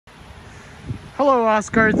Hello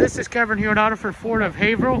Oscar, this is Kevin here at Auto for Ford of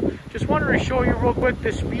Haverhill. Just wanted to show you real quick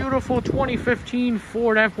this beautiful 2015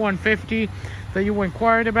 Ford F150 that you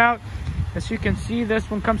inquired about. As you can see, this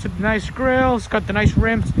one comes with a nice grille, it's got the nice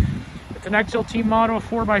rims. It's an XLT model,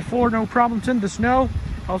 4x4, no problems in the snow.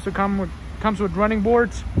 Also comes with running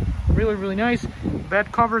boards, really nice.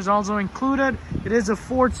 Bed covers also included. It is a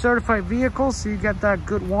Ford certified vehicle, so you get that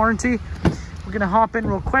good warranty. We're gonna hop in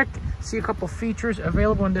real quick, see a couple features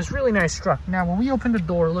available in this really nice truck. Now when we open the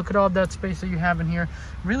door, look at all that space that you have in here.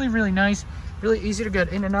 Really nice, really easy to get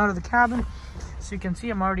in and out of the cabin. So you can see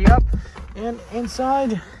I'm already up and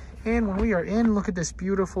inside. And when we are in, look at this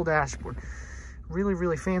beautiful dashboard.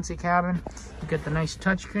 Really fancy cabin. You get the nice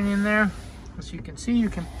touchscreen in there. As you can see, you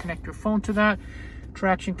can connect your phone to that.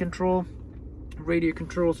 Traction control, radio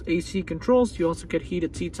controls, AC controls. You also get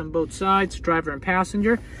heated seats on both sides, driver and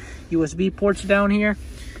passenger. USB ports down here.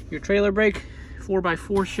 Your trailer brake,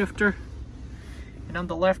 4x4 shifter. And on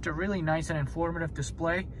the left, a really nice and informative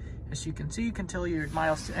display. As you can see, you can tell your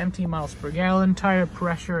miles to empty, miles per gallon, tire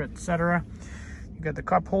pressure, etc. You got the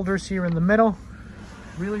cup holders here in the middle.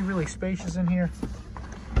 Really spacious in here.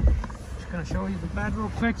 Just gonna show you the bed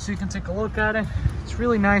real quick so you can take a look at it. It's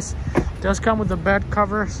really nice. It does come with the bed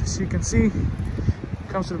cover, so you can see. It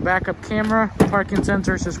comes with a backup camera, parking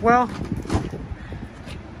sensors as well.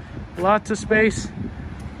 Lots of space.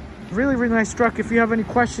 Really nice truck. If you have any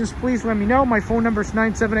questions, please let me know. My phone number is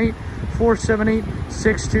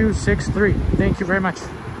 978-478-6263. Thank you very much.